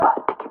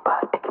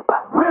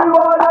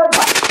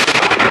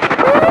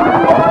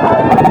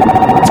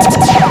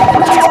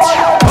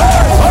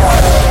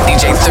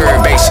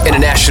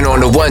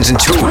the ones and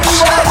twos.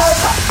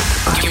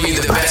 Give you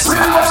the best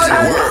vibes in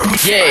the world.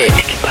 Yeah.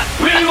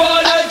 We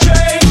wanna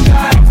drink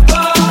and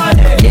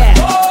party. Yeah.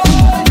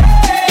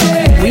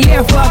 We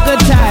here for a good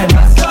time.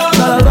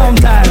 Not a long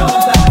time.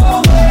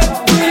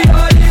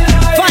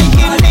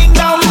 Viking ding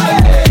dong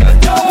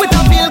with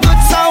a feel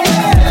good sound.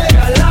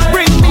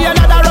 Bring me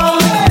another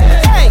round.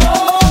 Hey,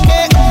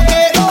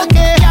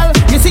 okay, girl.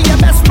 You see your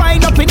best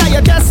wine up in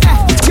your chest.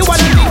 You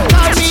wanna think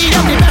about me,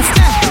 I'm the best.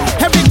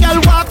 Every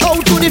girl walk out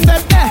to the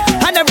fest,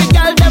 and every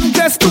girl them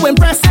dressed to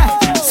impress.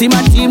 See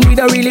my team, we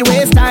don't really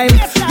waste time.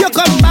 You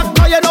come back,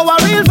 cause you know a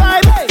real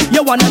vibe.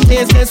 You wanna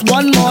taste this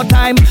one more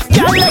time?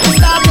 Girl, let's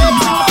start it.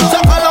 So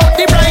call out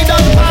the bride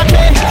and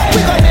party.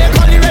 We gon' make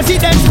all the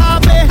residents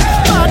happy.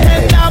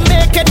 Party now,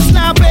 make it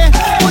snappy.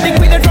 Put the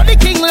queen in front of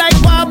the king like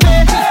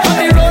Barbie. On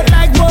the road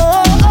like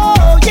whoa,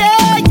 oh,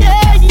 yeah.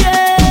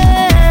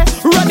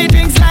 Run the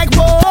drinks like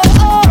whoa,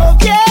 oh,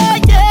 yeah.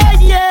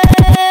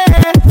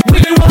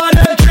 We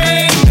wanna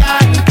drink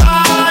and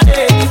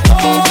party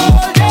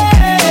all day.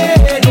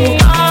 No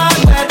man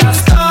better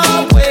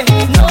stop with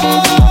no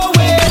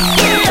way.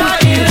 We are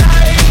the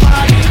life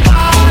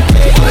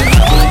party.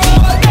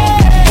 All day,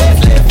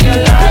 live your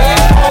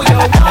life how you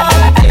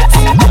want it.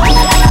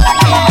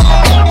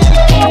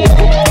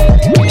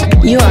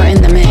 You are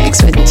in the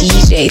mix with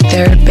DJ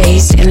Third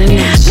Base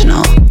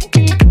International.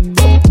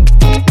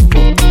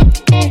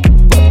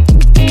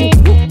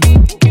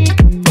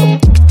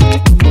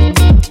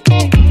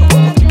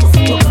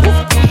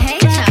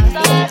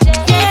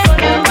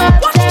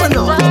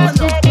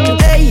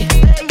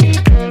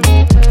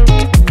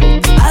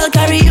 I'll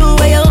carry you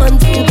where you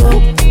want to go.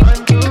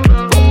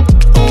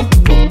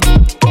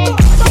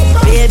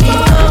 Baby,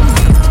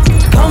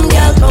 come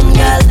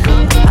girl.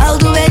 I'll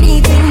do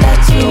anything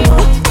that you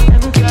want.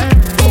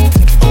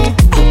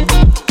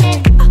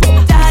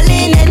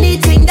 Darling,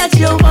 anything that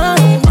you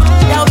want.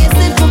 Now you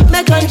still put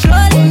my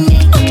control in me.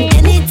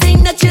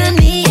 Anything that you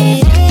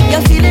need.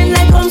 You're feeling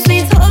like home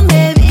sweet home,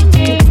 baby.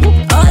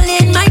 All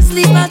in my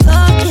sleep I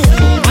talking.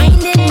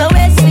 Winding my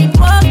waist,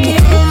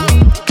 sleepwalking.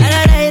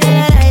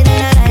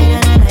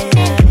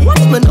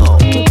 Watch me now.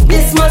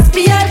 This must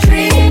be a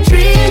dream.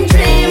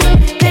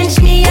 Pinch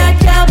me, I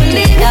can't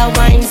believe that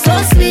wine so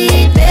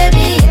sweet,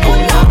 baby.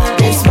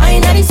 This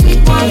wine and the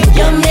sweet one,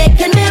 you're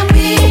making me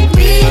weak.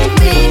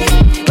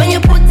 When you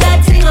put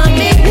that thing on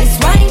me, this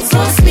wine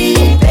so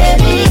sweet,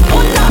 baby.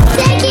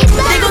 Take it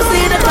back. They gon'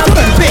 say that I'm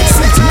Third Base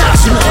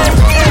International.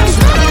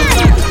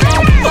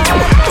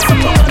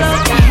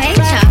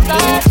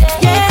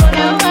 yeah.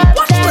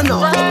 Watch me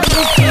now.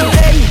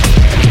 Hey.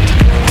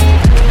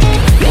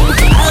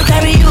 I'll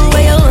carry you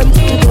where you want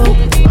to go.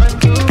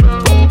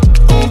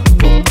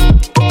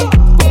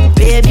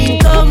 Baby,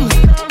 come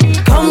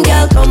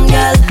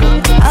girl.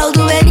 I'll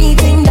do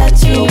anything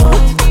that you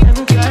want.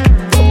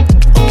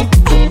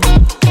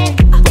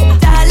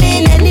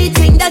 Darling,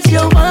 anything that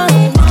you want.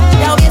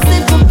 Now you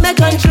still put my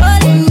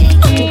control in me.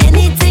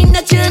 Anything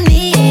that you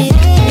need.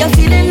 You're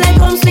feeling like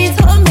home sweet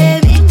home,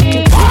 baby.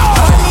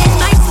 All in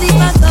my sleep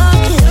I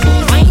talking.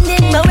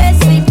 Winding my waist,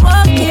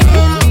 sleepwalking.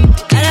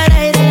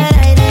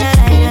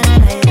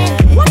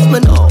 Watch me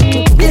now.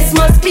 This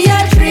must be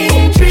a dream.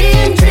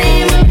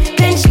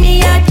 Pinch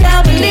me, I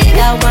can't believe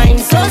that wine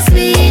so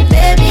sweet,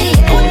 baby.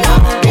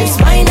 This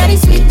wine and the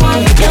sweet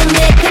one, you're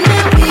making me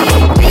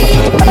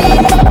weak.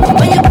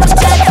 When you put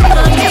that thing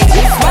on me,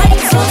 this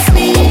wine so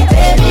sweet,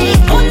 baby.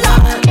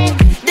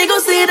 They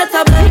gon' say that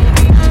I'm blind.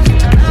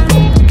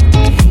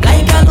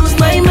 Like I lose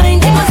my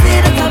mind, they gon' say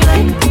that I'm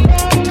blind.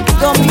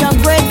 Don't be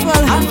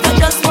ungrateful. After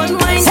just one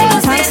wine, they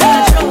gon' say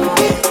that I'm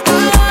drunk.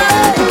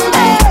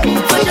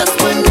 For just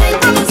one night,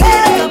 they gon' say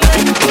that I'm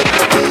blind.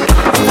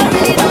 I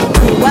really don't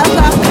know.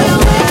 Welcome.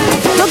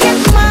 Don't get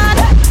mad,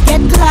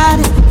 get glad.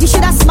 You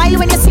should have smiled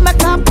when you see my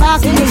car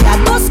park.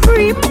 Don't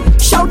scream,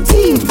 shout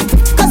team.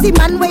 Cause the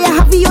man where you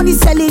have he only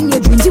selling your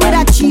dreams. He would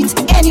have cheat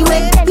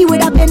anyway. He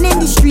would have been in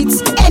the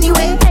streets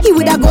anyway. He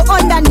would have go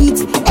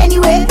underneath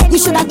anyway. You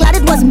should have glad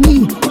it was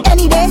me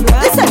any day.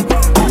 Listen,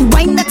 the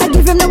wine that I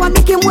give him now I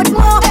make him with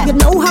more. You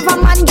know have a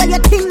man, girl,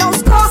 your thing no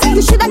score.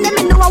 You should have let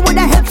me know I would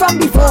have helped from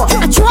before.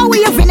 I throw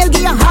away your vinyl,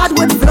 get your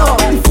hardwood floor.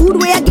 The food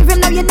where I give him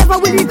now you never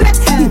will regret.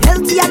 The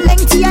healthy and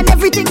lengthy and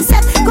everything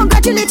set.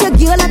 Congratulate your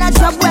girl and a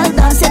job well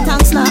done. Say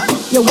thanks now,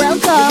 you're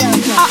welcome.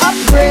 I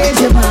upgrade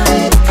your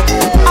mind.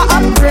 I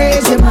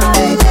upgrade your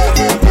mind.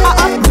 I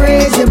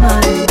upgrade your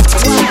mind.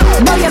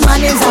 Now your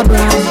man is a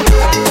brand.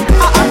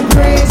 I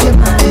upgrade your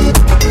mind.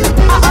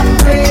 I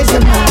upgrade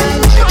your mind.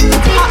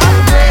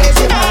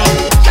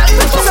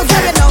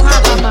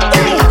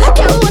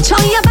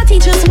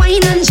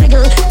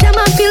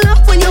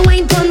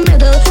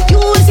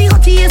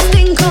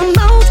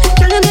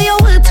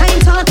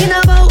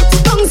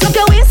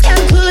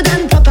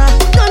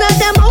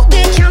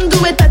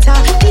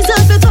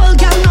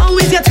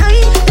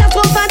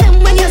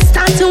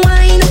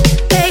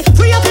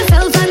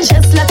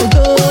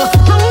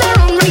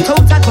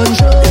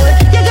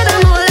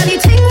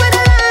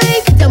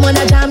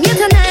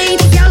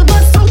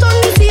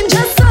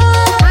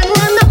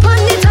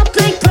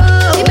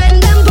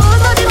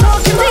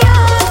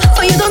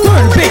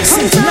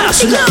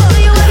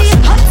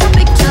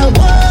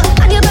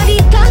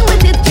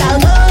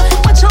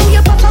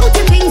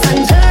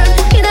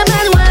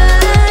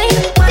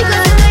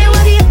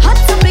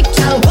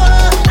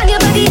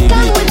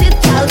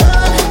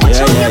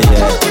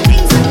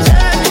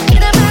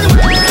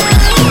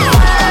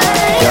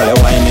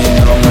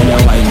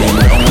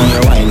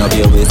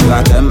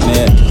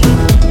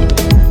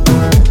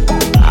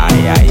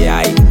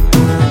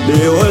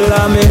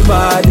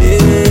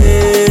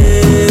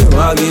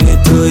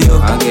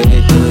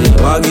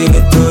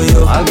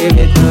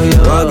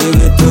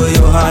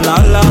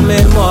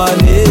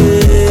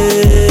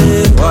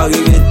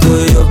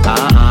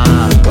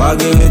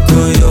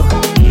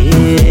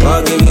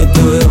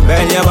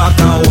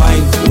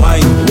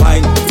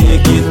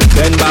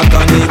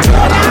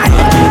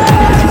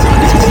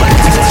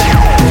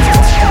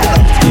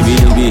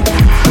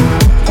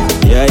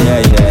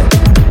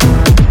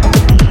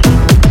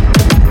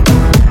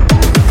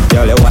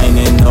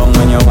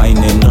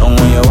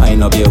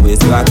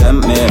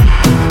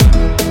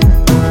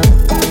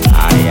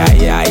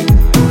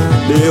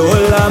 The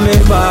whole of me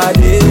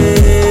body,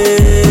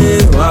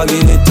 I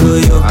give it to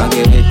you. I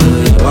give it to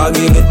you. I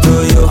give it to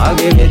you. I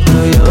give it to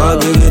you. I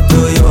give it to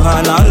you.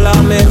 And all of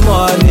me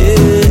money,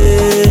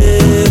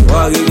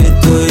 I give it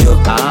to you.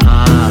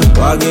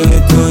 I give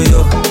it to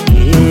you.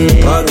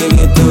 I give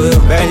it to you.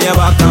 Bend your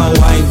back and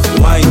wine,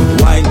 wine,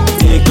 wine.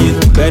 Take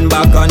it. Bend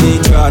back on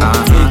the trot.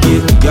 Take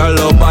it. Your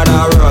love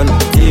bother run.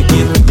 Take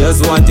it.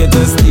 Just want you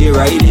to stay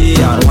right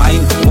here and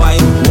wine,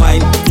 wine,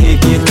 wine.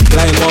 Take it.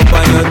 Climb up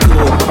on your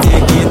toe.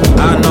 Take it.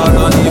 And all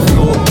on the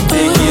floor.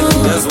 Take it.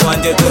 Just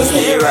want you to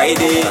stay right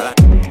here.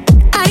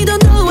 I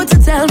don't know what to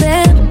tell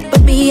them,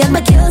 but me and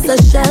my girls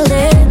are shelled.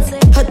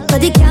 Hot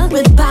body girl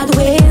with bad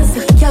ways.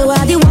 Girl,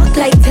 why they walk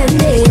like 10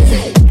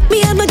 days?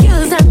 Me and my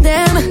girls and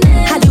them.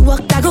 How they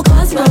walk that go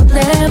cause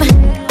problem.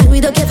 And we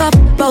don't give up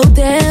about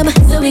them,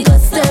 so we go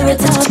stir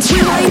it up.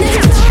 We wind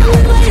it down,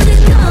 we wind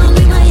it down,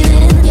 we wind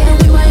it. Yeah,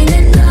 we wind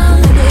it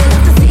down. And they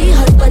love to see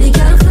hot body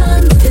girl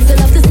fun. Since they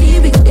love to see,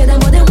 we go get them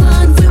what they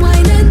want. We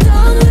wind it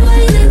down, we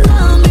wind it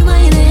down, we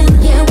wind it.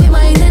 Yeah, we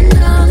wind it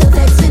down. Don't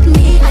vex with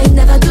me, I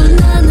never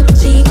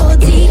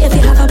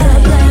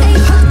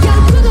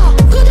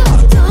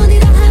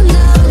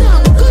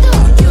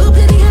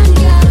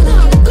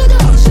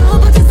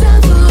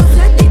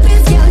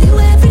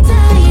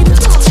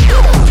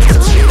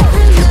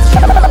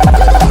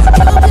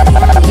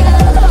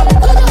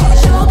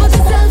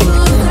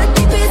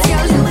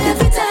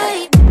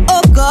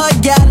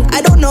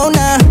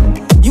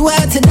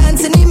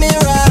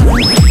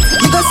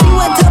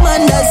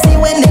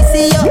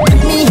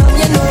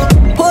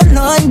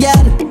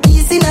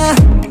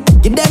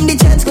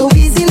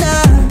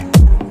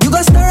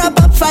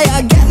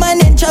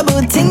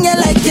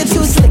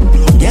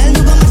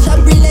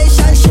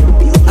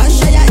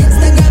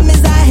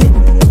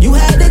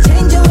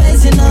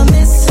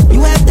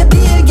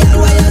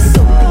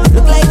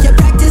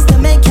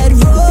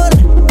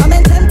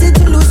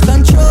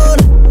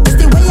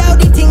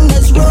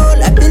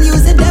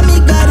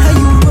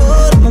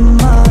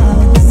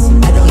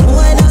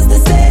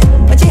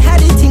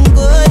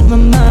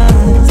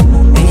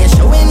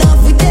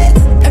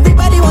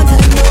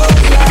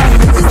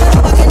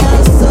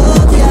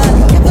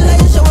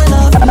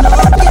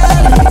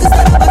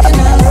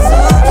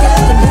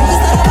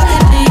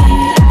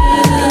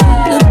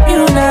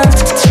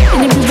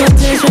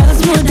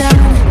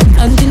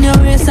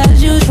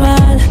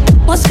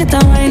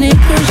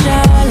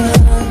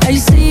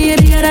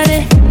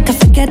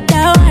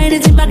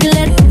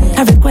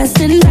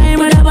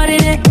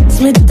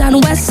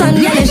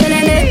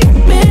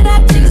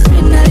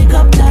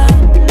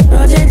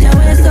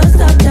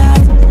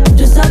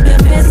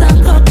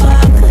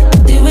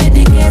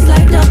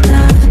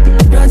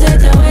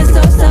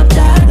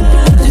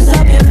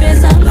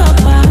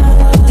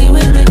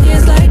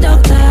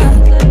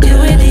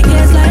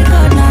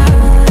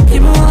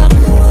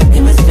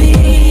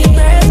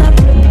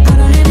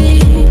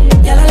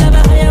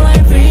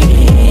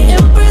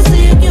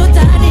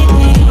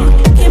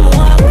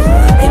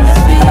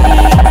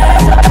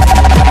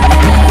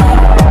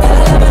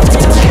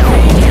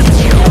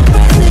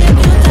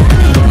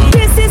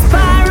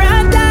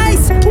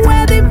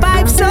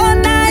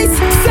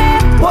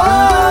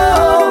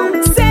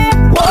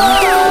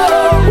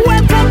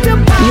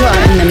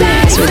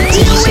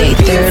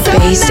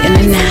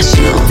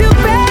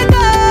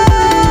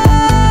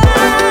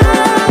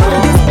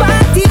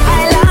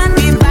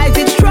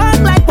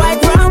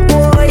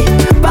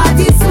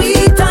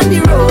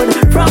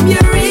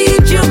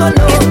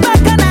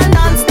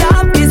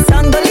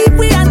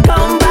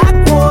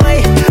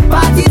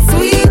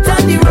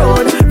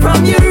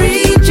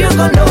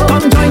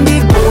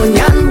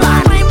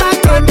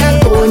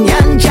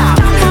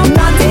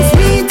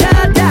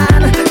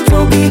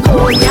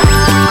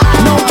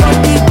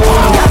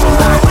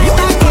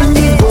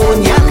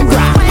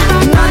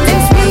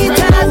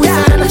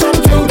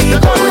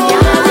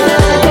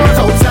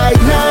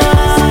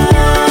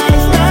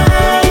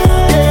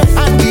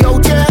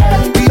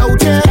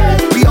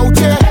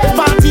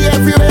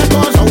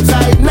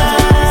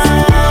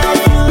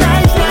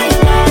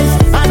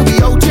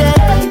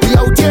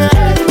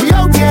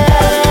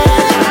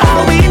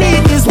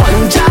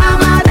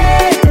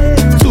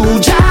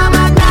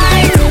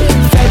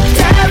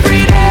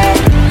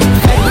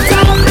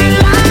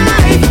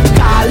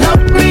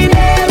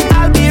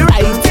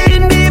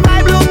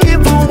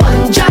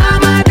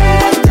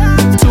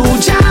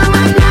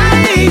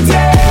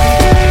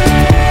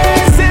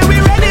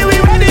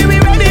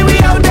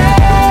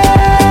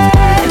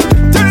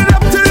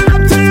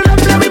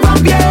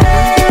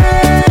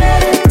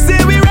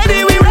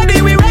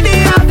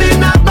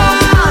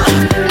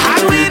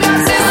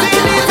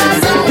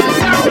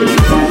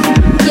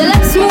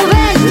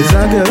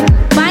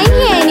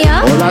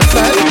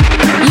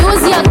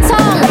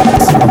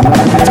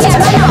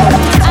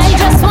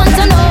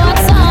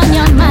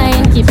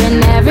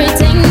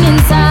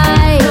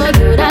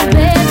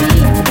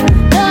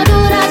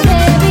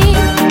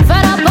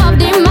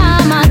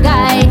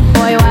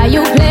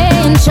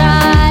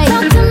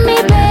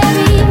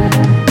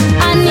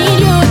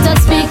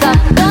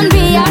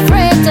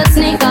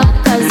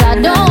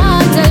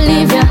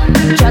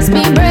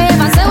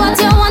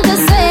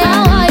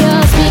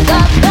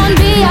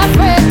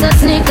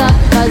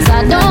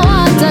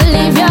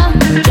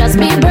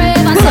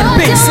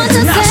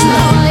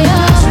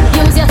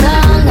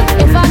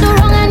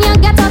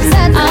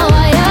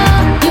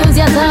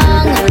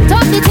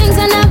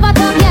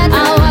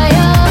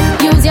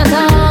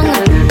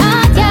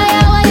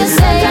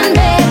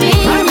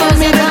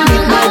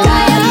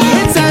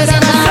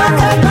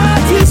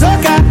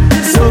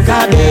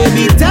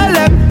tell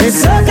them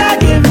it's Soca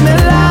give me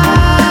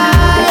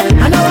life.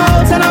 And now I'm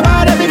out and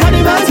about every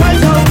carnival's right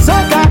now.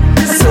 Soca,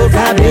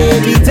 Soca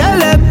baby, tell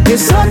them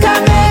it's Soca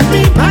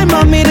baby. My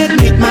mommy did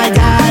meet my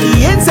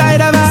daddy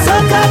inside of a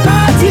Soca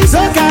party.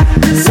 Soca,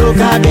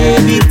 Soca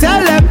baby,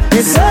 tell them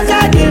it's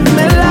Soca give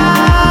me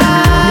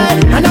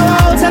life. And now I'm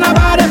out and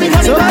about every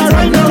carnival's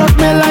right now. Rock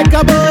me like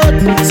a boat,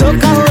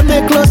 Soca hold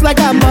me close like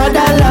a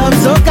mother love.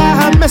 Soca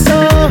have me so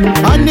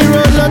on the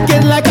road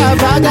looking like a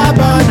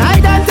vagabond. I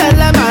don't tell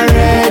them I'm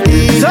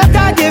ready.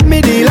 Soca give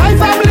me the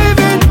life I'm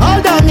living,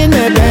 all down in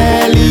my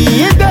belly.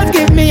 It does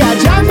give me a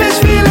jammish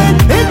feeling.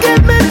 It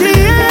give me the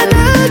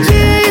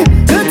energy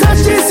to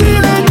touch the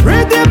ceiling.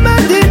 Rhythm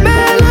and the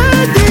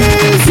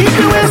melody. See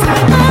the west. I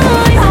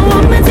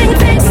want my thing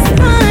fixed,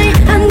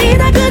 I need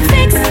a good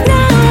fix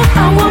now.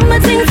 I want my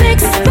thing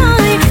fixed,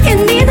 in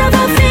need of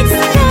a fix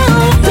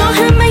now. Don't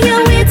have me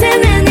here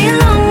waiting any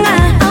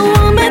longer. I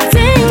want my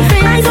thing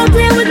fixed. I don't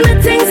play with my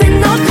things in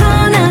no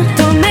corner.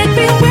 Don't make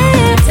me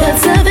wait. Good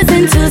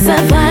servicing to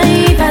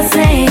survive, I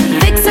say.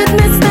 Fix it,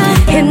 mister,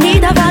 in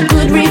need of a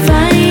good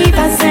revive,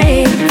 I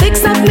say.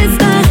 Fix up,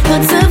 mister,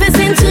 good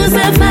servicing to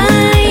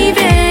survive,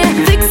 yeah.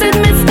 Fix it,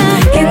 mister,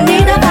 in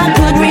need of a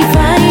good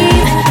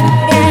revive,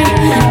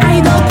 yeah. I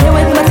don't play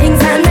with my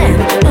things and them,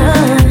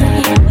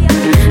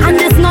 and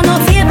there's no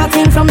favor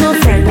thing from no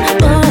friend,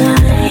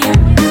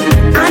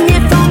 and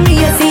if from me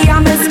you see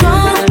I'm a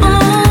score,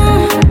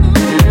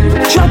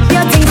 drop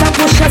your things and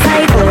push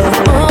aside,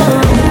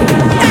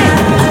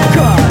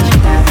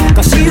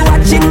 cause she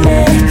watching me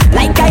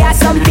like I have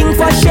something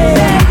for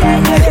share.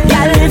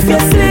 Girl, if you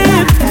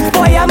sleep,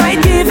 boy, I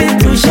might give it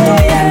to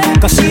share.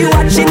 Cause she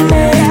watching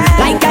me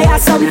like I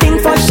have something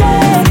for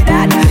share.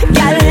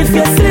 Girl, if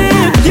you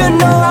sleep, you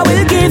know I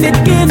will give it,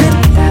 give it.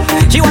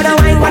 She wanna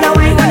wine, wanna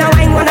wine, wanna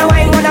wine, wanna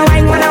wine, wanna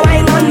wine, wanna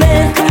wine on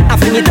me. I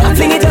fling it up,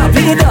 fling it up,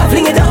 fling it up,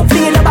 fling it up,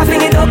 fling it up, I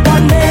fling it up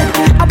on me.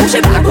 I push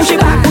it back, push it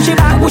back, push it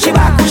back, push it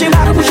back, push it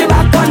back, push it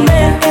back on me.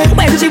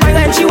 When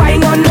she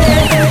wine on me.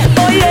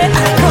 Oh yeah.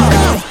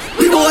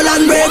 We roll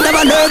and brave,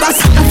 never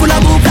nervous. I'm full of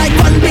move like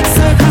one big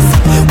circus.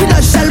 We don't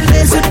shell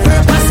place with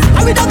purpose.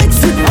 And we don't mix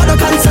with other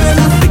concern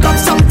us. Pick up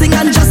something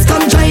and just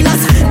come join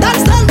us.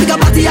 That's done, we got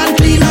party and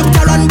clean up.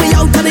 Run we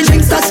out and the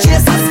drinks just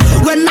chase us.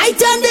 When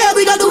night and day,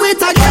 we gotta do it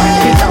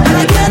again.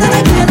 And again and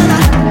again and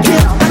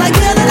again. And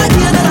again and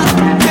again and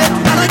again.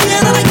 And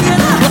again and again.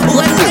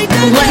 When night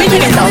and day, Let me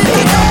take a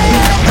selfie.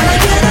 and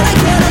again and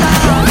again and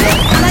again.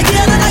 And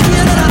again and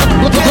again and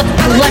again.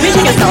 Let me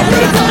take a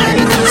selfie.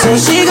 So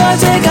she gon'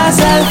 take a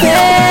selfie.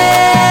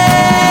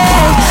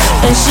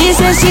 And she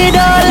says she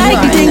don't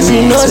like the things,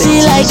 she knows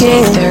she like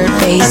it.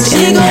 And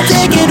she gon'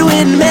 take it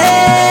with me.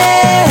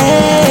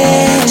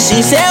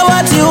 She said,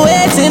 what you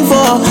waiting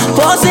for?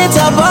 Post it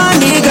up on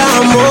the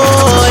ground.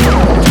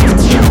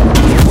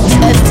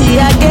 ST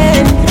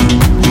again.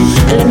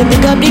 Let me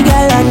pick up the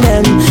girl and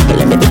them.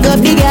 Let me pick up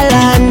the girl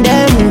and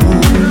them.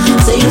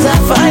 So you's a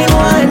fine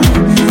one.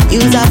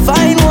 You's a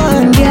fine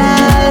one,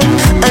 girl.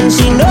 And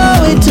she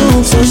know it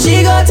too. So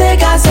she gon'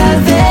 take a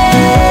selfie.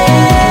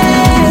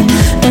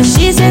 And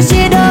she says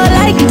she don't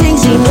like the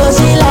things, she knows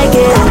she like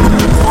it.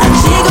 And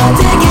she gon'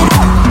 take it.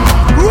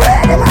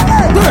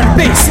 Third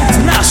Base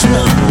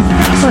International.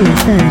 Follow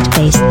Third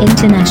Base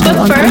International But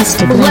on first,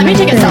 Instagram. let me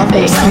take a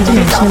selfie.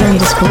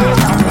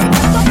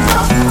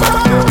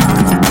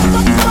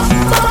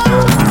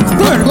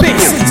 Third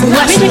Base International.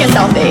 Let me take a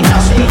selfie.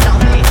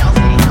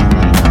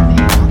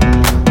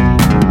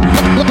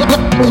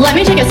 Let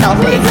me take a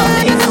selfie.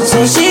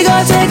 So she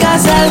gon' take a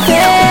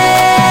selfie.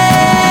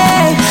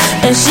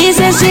 And she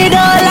says she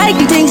don't like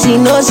the things, she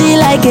knows she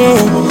like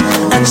it.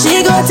 And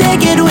she gon'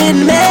 take it with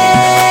me.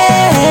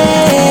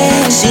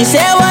 She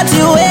said, what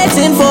you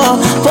waiting for?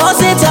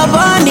 Post it up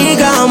on the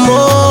ground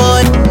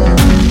mode.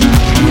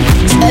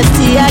 ST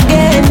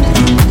again.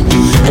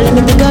 Let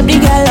me pick up the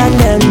girl and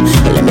them.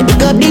 Let me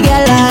pick up the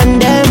girl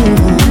and them.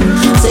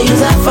 So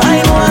you's a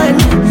fine one.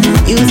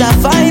 You's a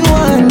fine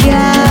one,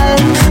 girl.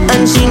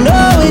 And she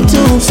know it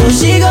too. So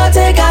she gon'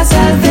 take a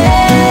selfie.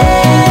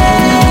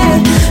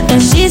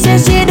 And she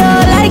says she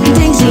don't like the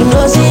things, she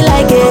knows she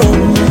like it.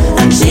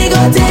 And she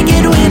gon' take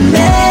it with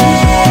me.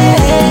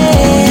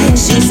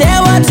 She said,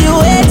 what you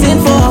waiting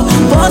for?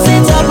 Post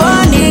it up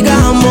on the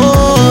ground,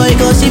 boy.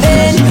 Cause she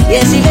been,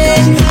 yeah she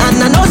been.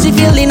 And I know she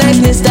feel the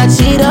niceness that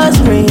she does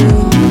bring.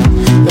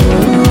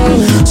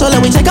 So let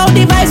me check out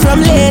the vibes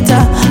from later.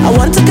 I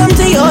want to come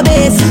to your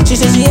base. She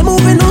says she ain't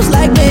moving loose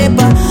like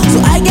paper. So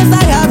I guess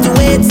I have to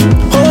wait.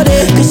 Hold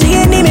it, cause she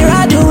ain't need me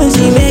right doing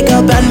she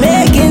makeup and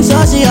making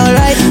sure she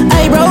alright.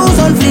 Eyebrows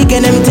on fleek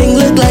and everything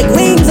look like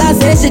wings. I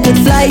said she could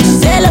fly.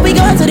 She said let me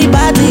go to the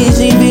party.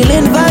 She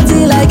feeling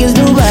fancy like it's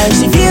Dubai.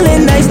 She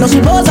feeling nice, now she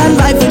pose and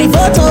vibe for the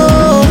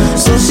photo.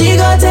 So she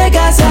gon' take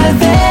a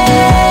selfie.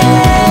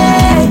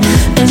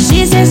 And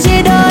she says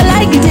she don't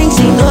like the things,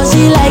 she knows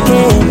she like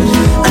it.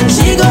 And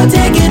she gon'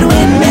 take it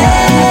with me.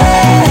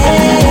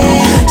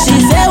 She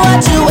said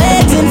what you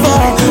waiting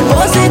for?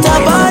 Post it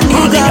up on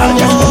the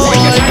ground.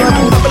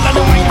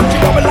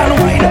 Bubble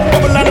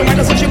and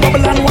wine, so she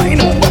bubble and wine,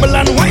 bubble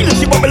and wine,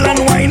 she bubble and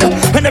wine.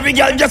 And every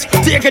girl just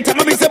Take it,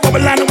 time, me say bubble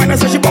and wine. I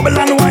say she bubble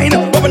and wine.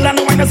 Bubble and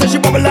wine, I say she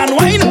bubble and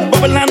wine.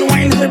 Bubble and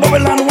wine, say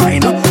bubble and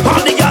wine.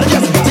 All the girls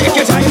just take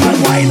your time and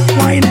wine,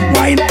 wine,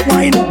 wine,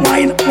 wine,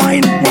 wine,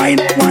 wine, wine,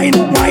 wine,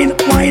 wine,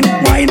 wine,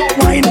 wine,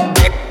 wine.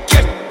 Take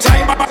your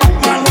time and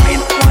wine,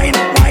 wine,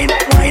 wine,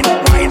 wine, wine,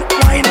 wine,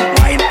 wine,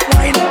 wine,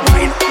 wine,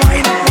 wine,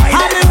 wine.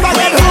 And if I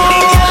get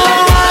home,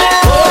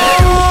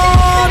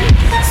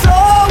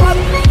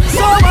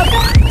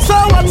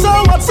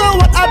 so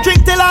what? I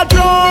drink till I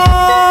drunk.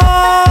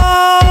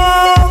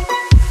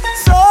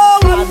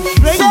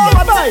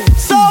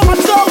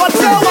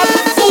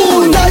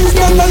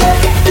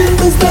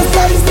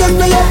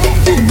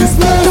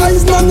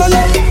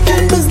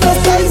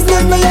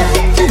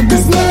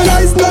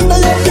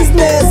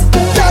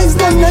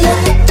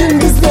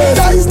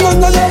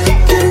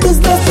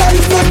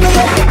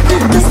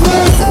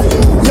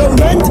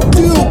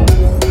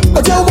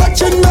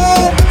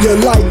 You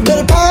like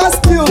the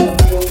past you,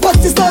 but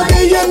you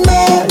studying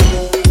me.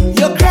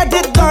 Your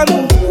credit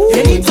done.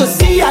 You need to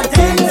see a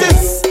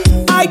dentist.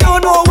 I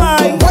don't know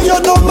why. Why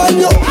you don't mind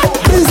your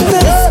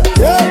business?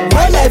 Yeah,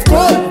 my life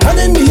good, and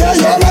in the air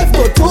your life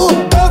good too.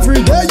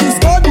 Every day you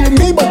study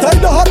me, but I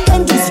don't have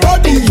time to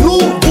study you.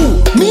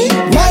 Me,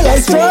 my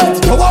life straight.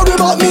 Don't worry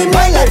about me,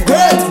 my life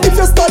great. If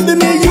you study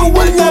me, you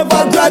will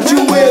never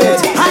graduate.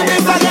 And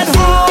if I get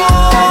home.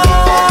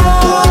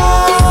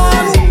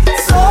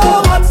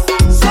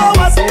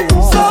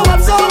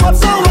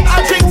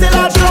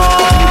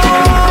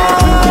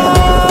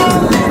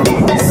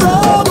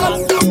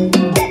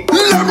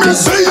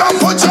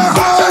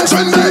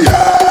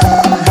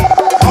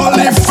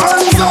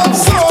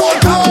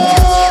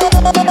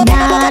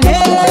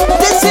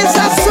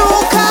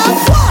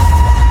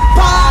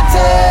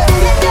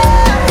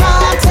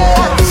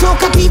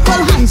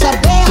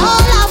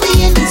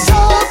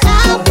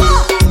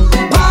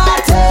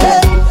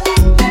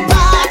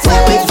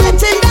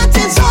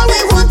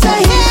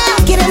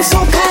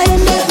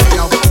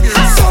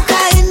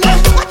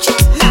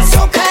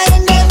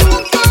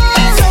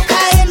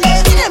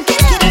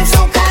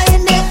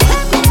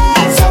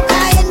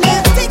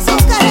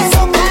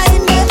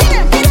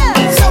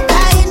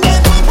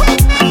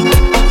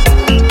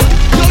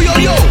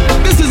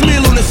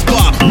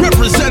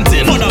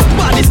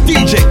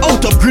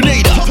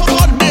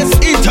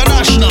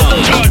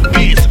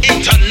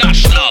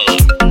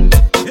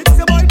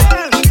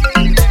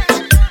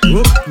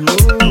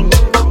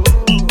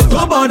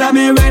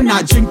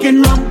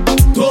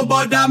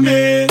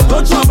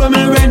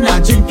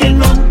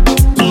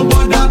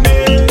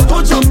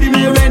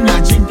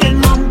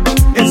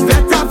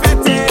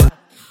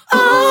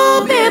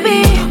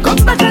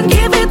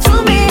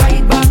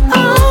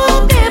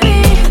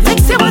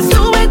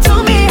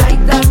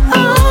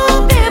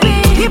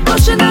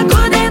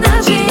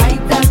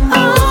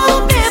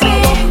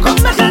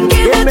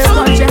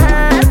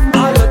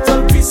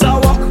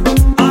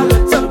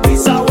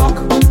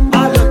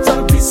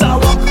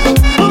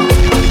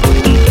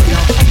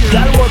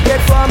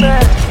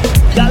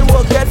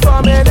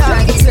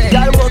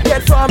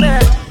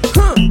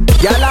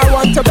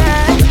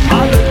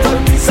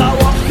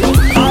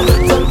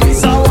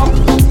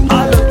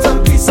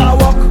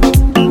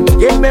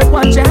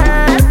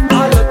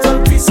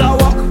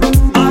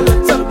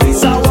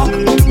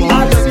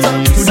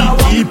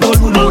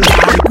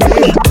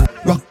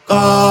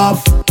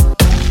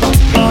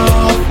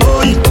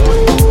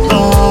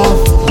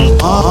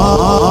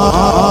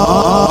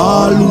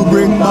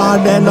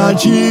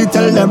 energy,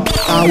 tell them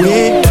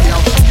away.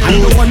 I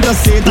don't want to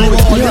say that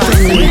all You're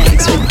the in the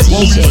mix with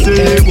DJ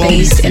Third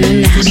Base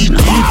International.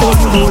 People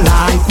who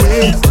like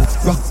it,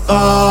 rock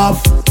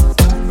off,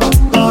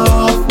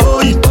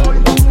 boy,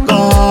 rock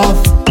off,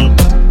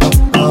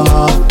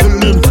 rock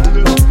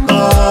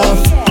off.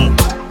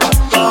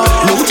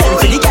 No time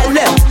for the gal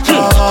them.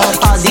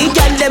 All the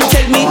gal them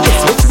tell me this.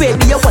 Which way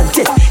do you want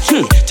it?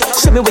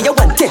 Show me where you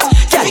want it.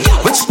 Gal,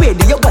 which way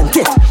do you want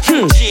it?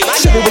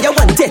 Show me where you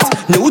want it.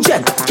 No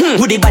gen.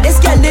 Who the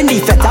baddest gal in the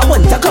fet? I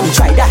want to come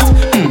try that.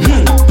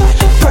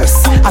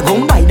 Purse, I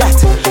gon' buy that.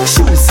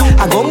 Shoes,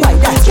 I gon' buy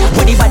that.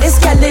 Who the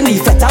baddest gal in the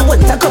fet? I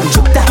want to come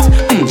juke that.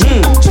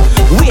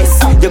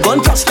 Waist, you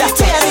gon' touch that.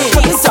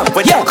 Cock it up,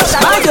 yeah.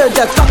 My girl,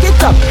 just cock it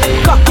up,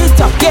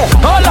 yeah.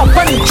 All up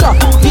on the truck.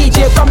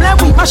 DJ from let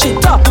we mash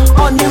it up.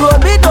 On the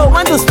road we don't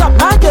want to stop.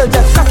 My girl,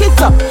 just cock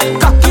it up,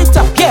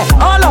 yeah.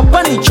 All up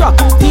on the truck.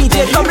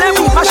 DJ from let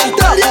we mash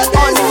it up.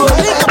 On the road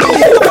we don't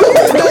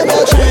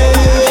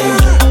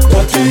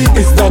dirty,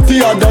 it's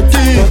dirty or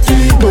dirty.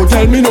 Don't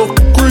tell me no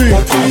creep.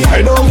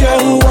 I don't care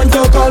who want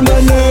to call my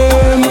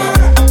name.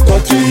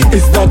 Dirty,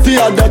 it's dirty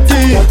or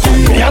dirty.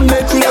 Me and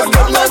make you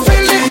come and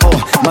feel it. Oh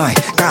my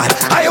God,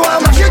 I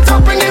want my shit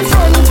up in the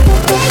front.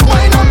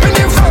 Wind up in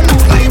the front.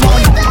 I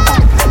want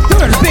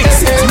girl big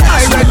city. I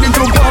ready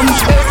to punch.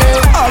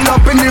 All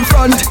up in the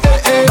front.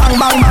 Bang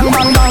bang bang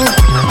bang bang.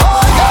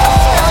 Oh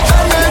yeah,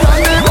 tell me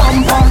run the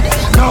bumper.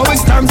 Now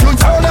it's time to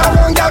turn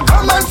around, girl,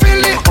 come and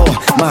feel it. oh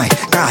my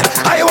God,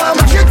 I want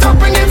my shit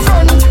up in the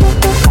front.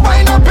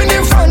 Wind up in the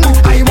front.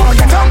 I want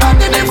get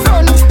up in the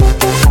front.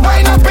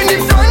 Wind up in the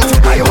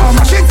front. I want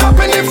my shit up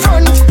in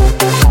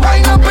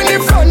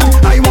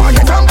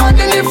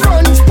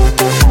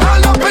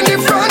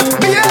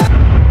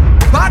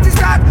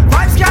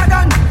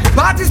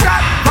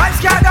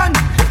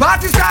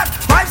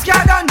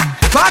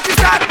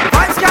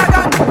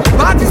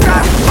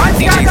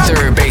DJ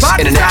Third Base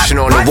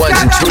International on the ones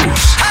and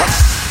twos.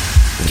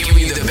 Give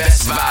me the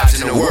best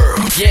vibes in the world.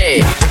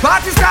 Yeah.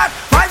 Party start,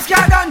 vibes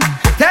get done.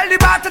 Tell the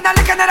bartender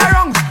lick another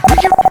wrong.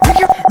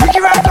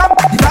 Ricky, welcome.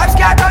 The vibes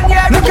get done,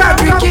 yeah. Look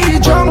at Ricky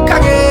drunk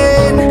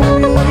again.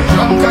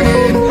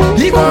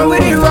 He going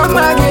with it rum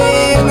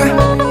again.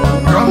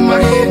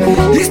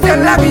 He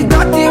still have his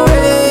dirty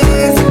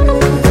ways.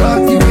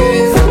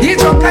 He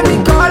drunk and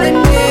he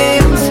calling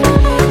names.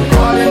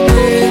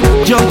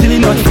 Jump till he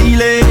not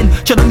feeling.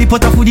 Shut down the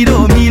pot of food, he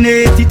don't mean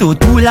it. He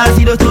told two lads,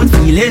 he don't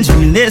feelings.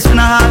 Realness when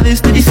I have this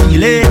to the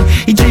ceiling.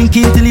 He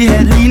drinking till he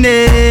head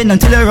leaning.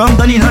 Until the rum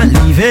done, he not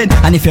leaving.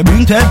 And if you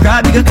bring 12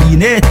 grab, he go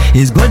clean it.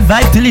 His good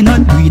vibe till he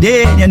not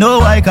breathing. You know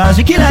why? Cause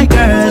Ricky like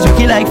girls,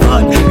 Ricky like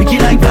fun, Ricky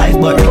like vibes,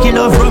 but Ricky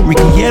love rum.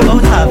 Ricky hear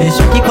about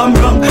harvest, Ricky come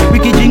wrong.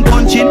 Ricky drink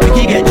punching,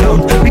 Ricky get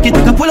drunk. Ricky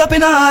took a pull up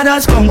in a hard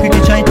ass skunk.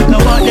 Ricky try to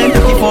come out, then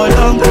Ricky fall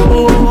down.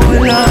 Oh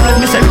Lord,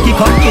 me say Ricky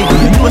come get you.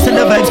 You know so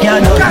the vibes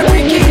can't done. Got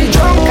Ricky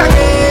drunk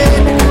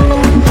again.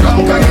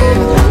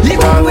 He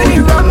going with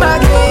it rum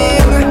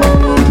again.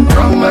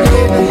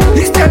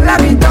 He still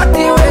have his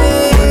dirty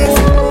ways.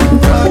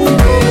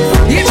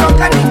 He drunk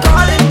and he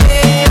calling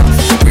names.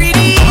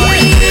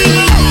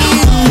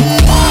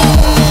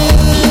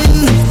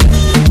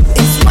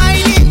 It's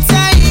whining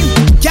time.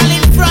 Girl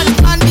in front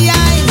and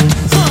behind.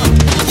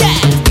 Yeah.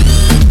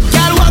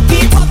 Girl walk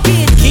it,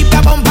 keep the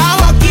bumper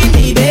walking,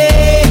 baby.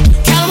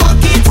 Girl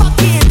walk it,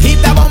 keep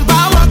the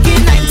bumper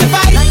walking 9 to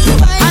 5.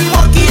 And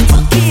walk it,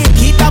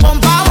 keep the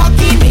bumper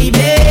walking,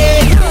 baby.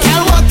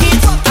 Girl walk it,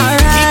 keep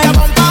the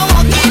bumper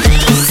walking.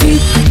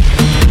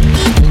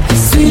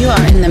 You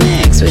are in the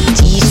mix with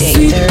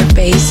DJ Third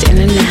Base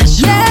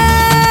International.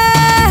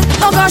 Yeah,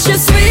 oh gosh,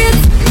 it's sweet.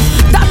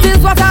 That is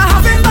what I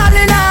have him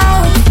balling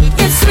out.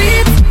 It's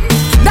sweet.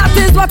 That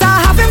is what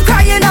I have him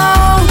crying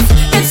out.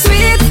 It's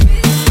sweet.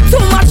 Too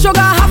much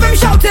sugar, have him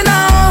shouting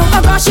out.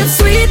 Oh gosh, it's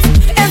sweet.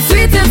 It's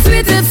sweet, it's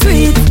sweet, it's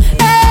sweet.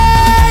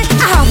 Hey,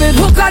 I have him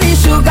hooked on the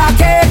sugar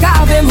cake. I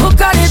have him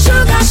hooked on the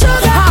sugar.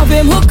 Have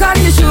him hooked on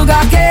the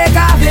sugar cake.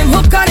 I have him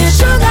hooked on the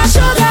sugar.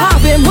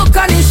 Have him hooked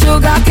on the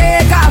sugar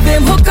cake. I have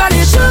him hooked on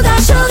the sugar.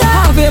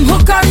 Have him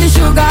hooked on the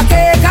sugar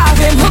cake. I have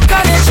him hooked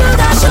on the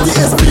sugar.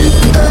 DSP-A-R-E-V-I-B-E-S.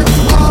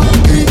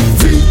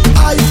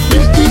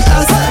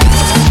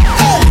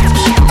 Hey,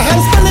 I am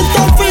spelling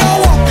down for your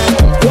walk.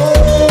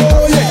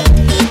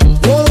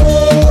 Oh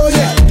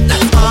yeah,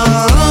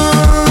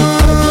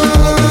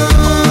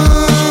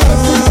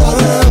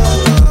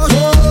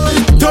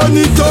 turn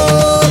it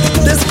up.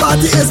 This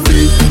party is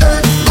B-A-R-E-V-I-B-E-S.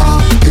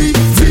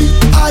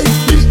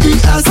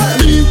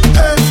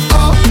 B-A-R-E-V-I-B-E-S.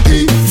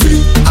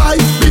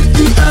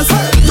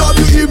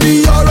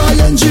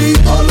 W-E-B-R-I-N-G.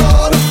 Oh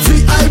Lord,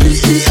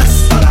 V-I-B-E-S.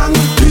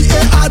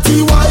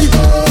 P-A-R-T-Y.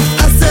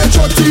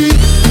 S-H-O-T.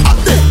 Up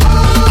there,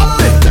 up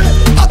there,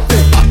 up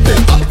there, up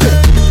there, up there.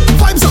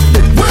 Vibes up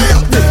there, way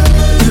up there.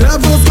 The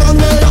level's gone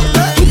way up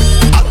there.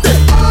 Up there,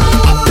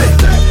 up there,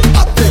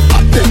 up there,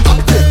 up there, up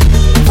there.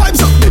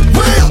 Vibes up there,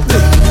 way up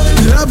there.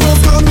 The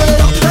level's gone way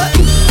up there.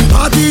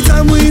 Party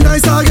time, we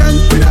nice again.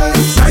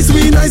 Nice,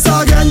 we nice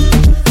again.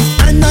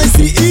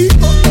 N-I-C-E,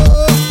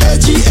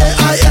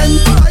 A-G-A-I-N.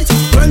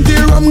 When the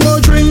rum go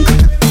drink,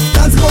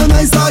 that's go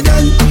nice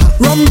again.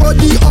 Rum go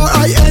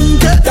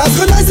D-R-I-N-K. That's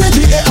go nice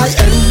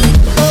A-G-A-I-N.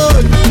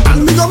 And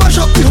we go mash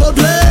up the whole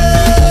place.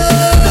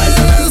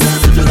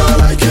 If you don't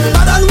like it,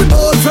 and then we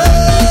both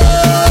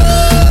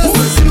friends. Who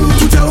is you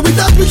to tell me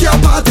that we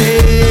can't party?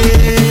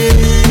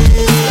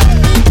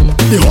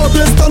 The whole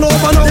place turn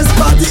over now. This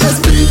party is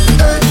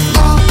B-A-R-E-V-I-B-E-S.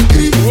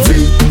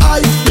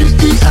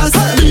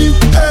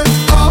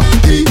 B-A-R-E-V-I-B-E-S.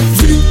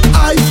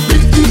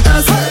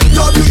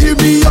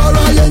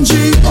 W-E-B-R-I-N-G.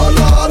 Oh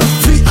Lord,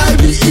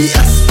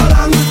 V-I-B-E-S.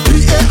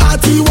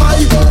 P-A-R-T-Y.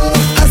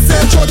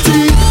 S-H-O-T.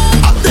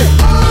 Up there,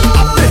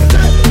 up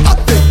there, up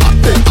there, up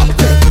there, up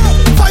there.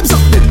 Vibes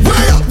up there,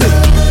 way up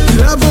there. The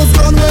level's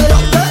gone way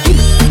up there.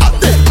 Up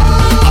there,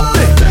 up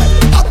there,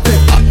 up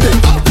there, up there,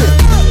 up there.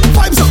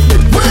 Vibes up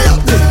there, way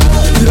up there.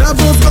 The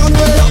level's gone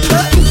way up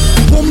there.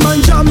 Woman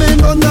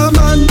jamming on the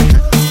man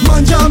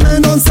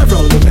jamming on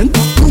several women.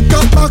 Look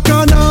up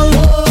bacchanal.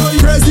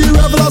 Crazy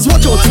revelers,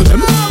 watch out for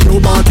them. No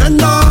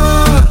bartender,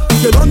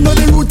 you don't know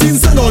the routine,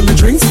 send on the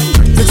drinks.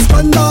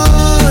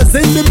 Expanders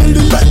in the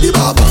building, bet the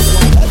barbers.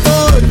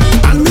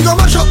 And we go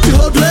mash up the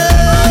whole place.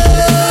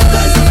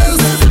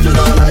 If you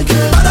don't like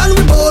it, and then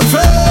we both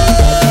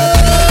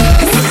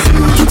friends.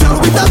 To tell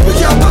me that we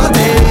can't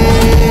party.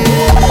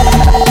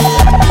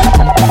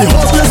 The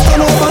whole place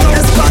turn over now.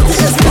 This party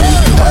is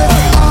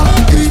B-A-R-E-V-I-B-E-S.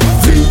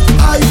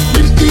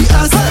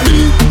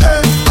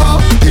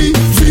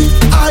 B-A-R-E-V-I-B-E-S.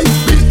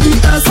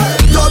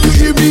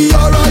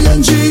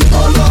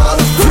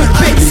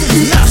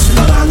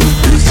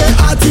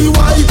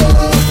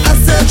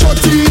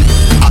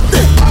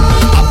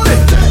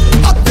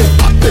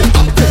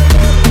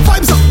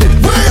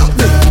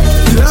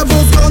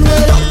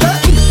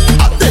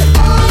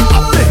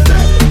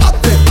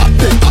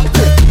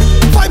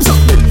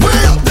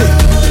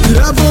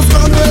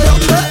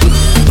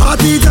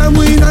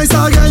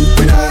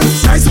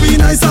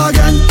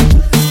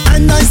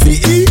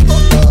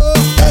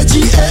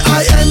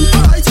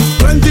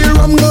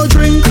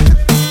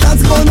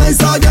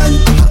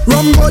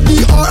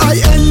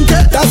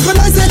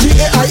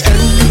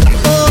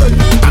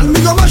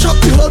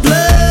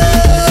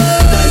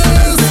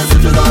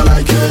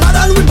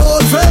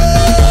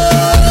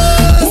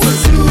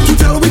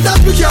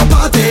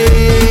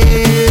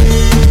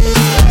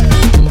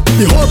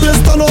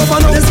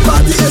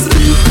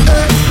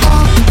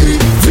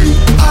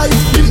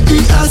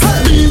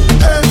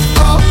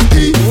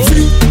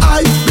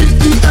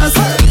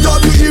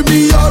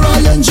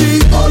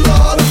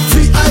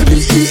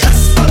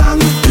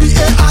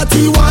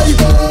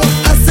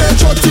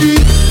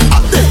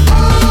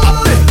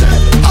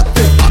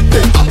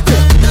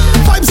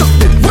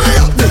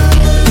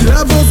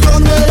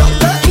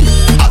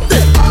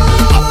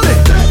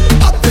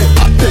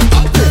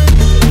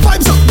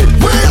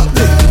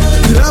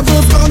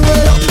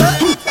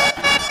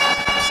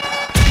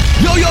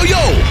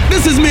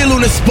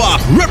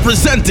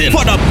 representing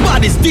for the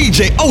baddest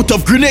DJ out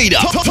of Grenada.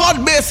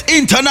 Third Base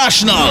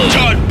International.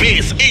 Third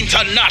Base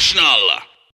International.